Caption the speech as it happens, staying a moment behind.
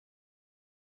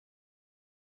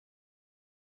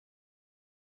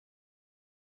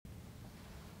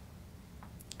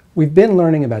We've been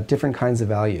learning about different kinds of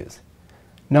values,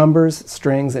 numbers,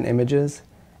 strings, and images,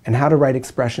 and how to write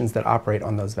expressions that operate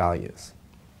on those values.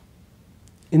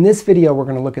 In this video, we're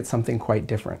going to look at something quite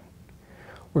different.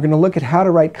 We're going to look at how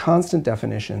to write constant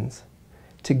definitions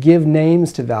to give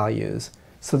names to values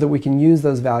so that we can use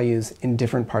those values in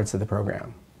different parts of the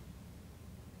program.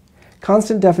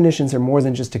 Constant definitions are more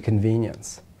than just a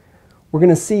convenience. We're going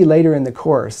to see later in the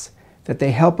course that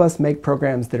they help us make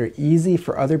programs that are easy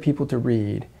for other people to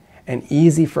read and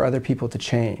easy for other people to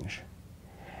change.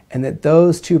 And that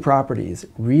those two properties,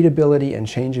 readability and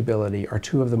changeability, are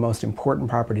two of the most important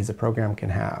properties a program can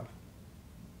have.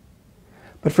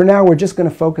 But for now, we're just going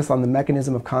to focus on the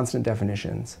mechanism of constant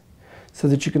definitions so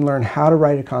that you can learn how to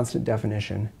write a constant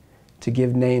definition to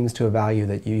give names to a value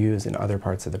that you use in other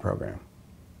parts of the program.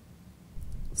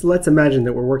 So let's imagine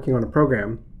that we're working on a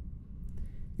program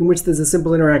in which there's a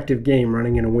simple interactive game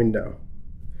running in a window.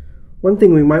 One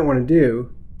thing we might want to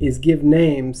do is give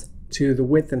names to the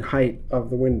width and height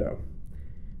of the window.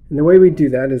 And the way we do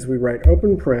that is we write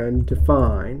open paren,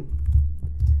 define,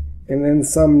 and then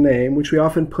some name, which we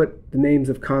often put the names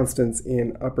of constants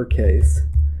in uppercase,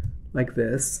 like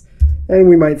this. And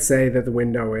we might say that the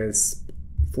window is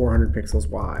 400 pixels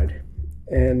wide,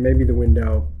 and maybe the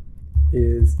window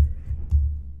is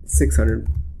 600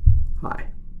 high.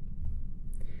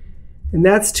 And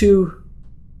that's two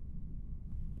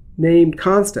named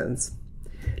constants.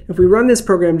 If we run this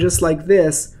program just like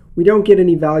this, we don't get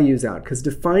any values out because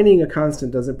defining a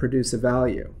constant doesn't produce a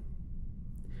value.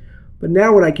 But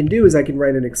now what I can do is I can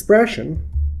write an expression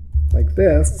like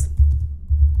this.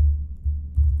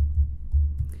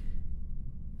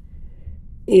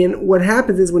 And what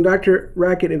happens is when Dr.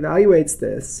 Racket evaluates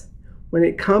this, when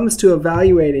it comes to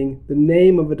evaluating the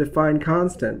name of a defined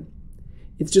constant,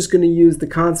 it's just going to use the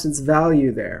constant's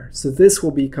value there. So this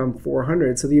will become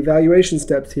 400. So the evaluation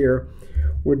steps here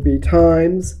would be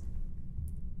times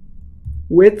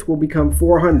width will become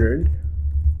 400.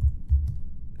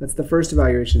 That's the first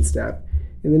evaluation step.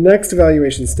 In the next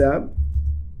evaluation step,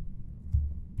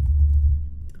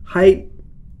 height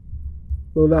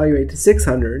will evaluate to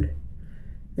 600.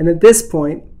 And at this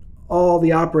point, all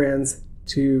the operands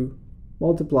to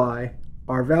multiply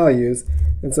are values.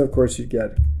 And so, of course, you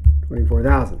get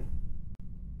 24,000.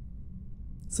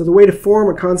 So the way to form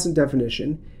a constant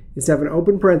definition is to have an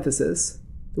open parenthesis,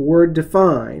 the word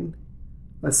define,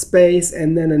 a space,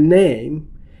 and then a name.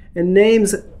 And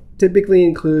names typically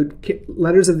include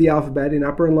letters of the alphabet in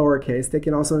upper and lower case. They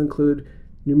can also include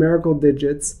numerical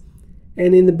digits.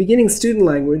 And in the beginning student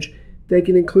language, they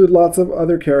can include lots of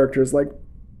other characters like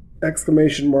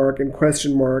exclamation mark and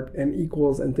question mark and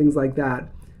equals and things like that.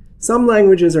 Some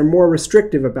languages are more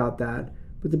restrictive about that,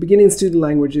 but the beginning student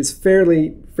language is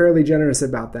fairly generous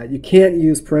about that. You can't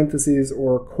use parentheses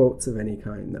or quotes of any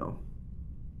kind, though.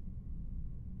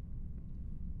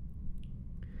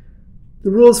 The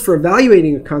rules for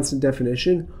evaluating a constant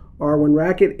definition are when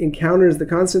Racket encounters the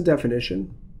constant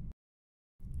definition,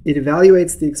 it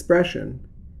evaluates the expression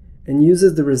and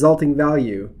uses the resulting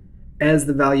value as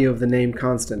the value of the named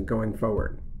constant going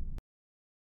forward.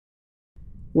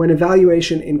 When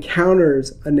evaluation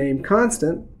encounters a named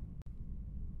constant,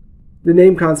 the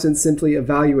named constant simply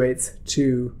evaluates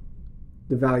to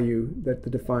the value that the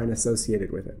define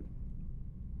associated with it.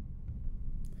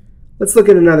 Let's look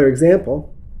at another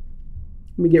example.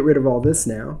 Let me get rid of all this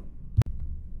now.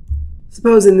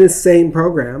 Suppose in this same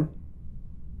program,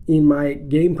 in my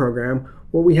game program,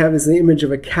 what we have is the image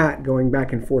of a cat going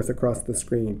back and forth across the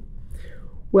screen.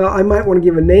 Well, I might want to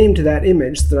give a name to that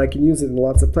image so that I can use it in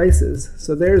lots of places.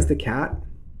 So there's the cat.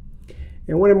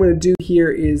 And what I'm going to do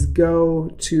here is go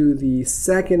to the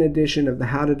second edition of the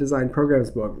How to Design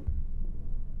Programs book,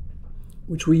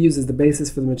 which we use as the basis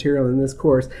for the material in this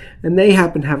course. And they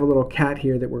happen to have a little cat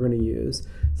here that we're going to use.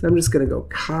 So I'm just going to go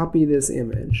copy this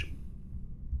image.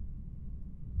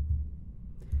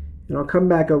 And I'll come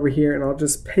back over here and I'll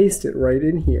just paste it right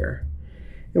in here.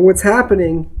 And what's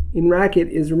happening in Racket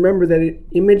is remember that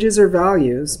images are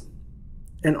values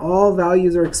and all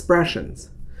values are expressions.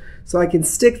 So I can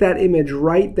stick that image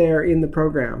right there in the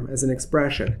program as an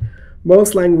expression.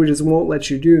 Most languages won't let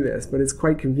you do this, but it's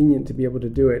quite convenient to be able to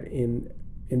do it in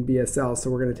BSL, so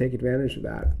we're going to take advantage of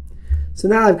that. So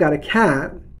now I've got a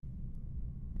cat,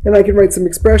 and I can write some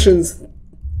expressions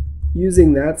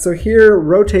using that. So here,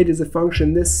 rotate is a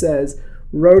function. This says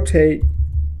rotate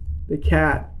the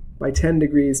cat by 10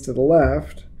 degrees to the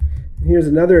left. And here's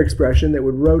another expression that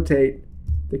would rotate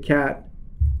the cat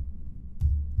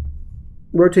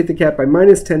by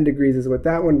minus 10 degrees is what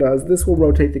that one does. This will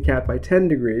rotate the cat by 10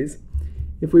 degrees.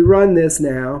 If we run this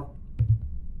now,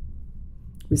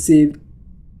 we see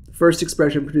first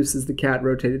expression produces the cat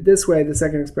rotated this way, the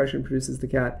second expression produces the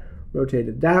cat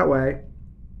rotated that way.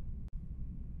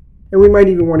 And we might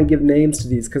even want to give names to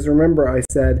these, because remember I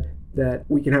said that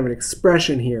we can have an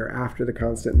expression here after the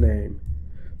constant name.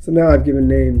 So now I've given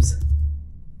names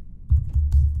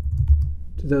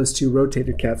to those two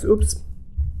rotated cats. Oops,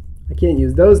 I can't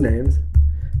use those names.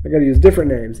 I got to use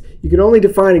different names. You can only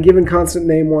define a given constant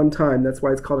name one time. That's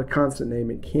why it's called a constant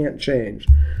name. It can't change.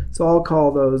 So I'll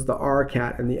call those the R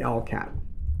cat and the L cat.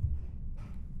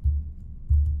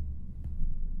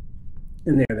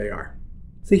 And there they are.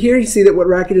 So here you see that what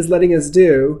Racket is letting us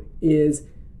do is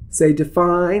say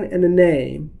define and a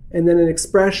name and then an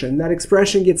expression. That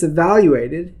expression gets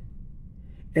evaluated,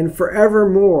 and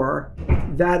forevermore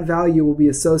that value will be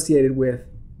associated with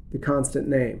the constant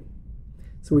name.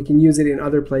 So we can use it in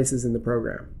other places in the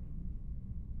program.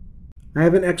 I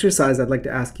have an exercise I'd like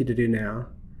to ask you to do now.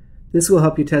 This will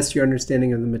help you test your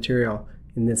understanding of the material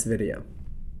in this video.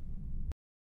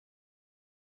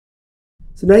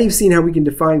 So now you've seen how we can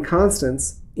define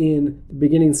constants in the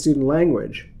beginning student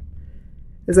language.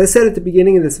 As I said at the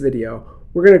beginning of this video,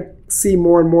 we're going to see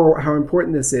more and more how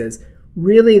important this is.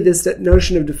 Really, this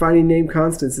notion of defining name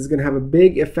constants is going to have a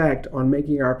big effect on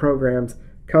making our programs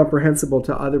comprehensible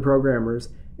to other programmers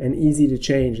and easy to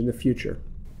change in the future.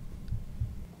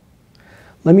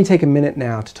 Let me take a minute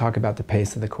now to talk about the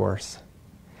pace of the course.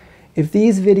 If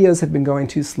these videos have been going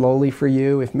too slowly for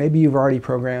you, if maybe you've already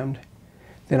programmed,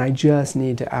 then I just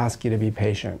need to ask you to be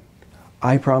patient.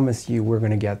 I promise you we're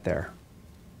going to get there.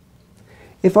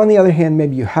 If on the other hand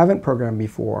maybe you haven't programmed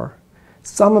before,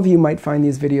 some of you might find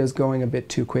these videos going a bit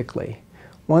too quickly.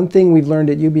 One thing we've learned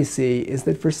at UBC is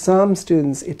that for some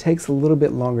students it takes a little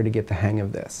bit longer to get the hang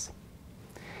of this.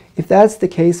 If that's the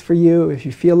case for you, if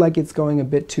you feel like it's going a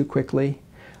bit too quickly,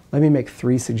 let me make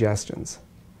 3 suggestions.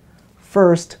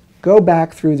 First, go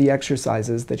back through the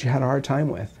exercises that you had a hard time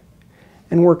with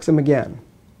and work them again.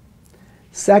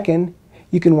 Second,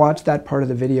 you can watch that part of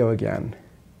the video again.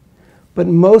 But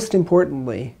most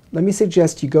importantly, let me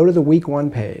suggest you go to the week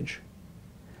 1 page,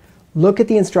 look at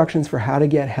the instructions for how to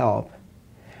get help,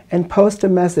 and post a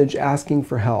message asking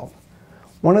for help.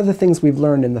 One of the things we've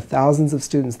learned in the thousands of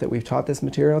students that we've taught this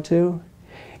material to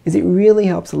is it really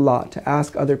helps a lot to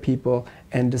ask other people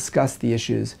and discuss the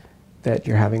issues that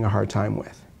you're having a hard time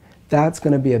with. That's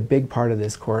going to be a big part of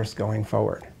this course going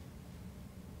forward.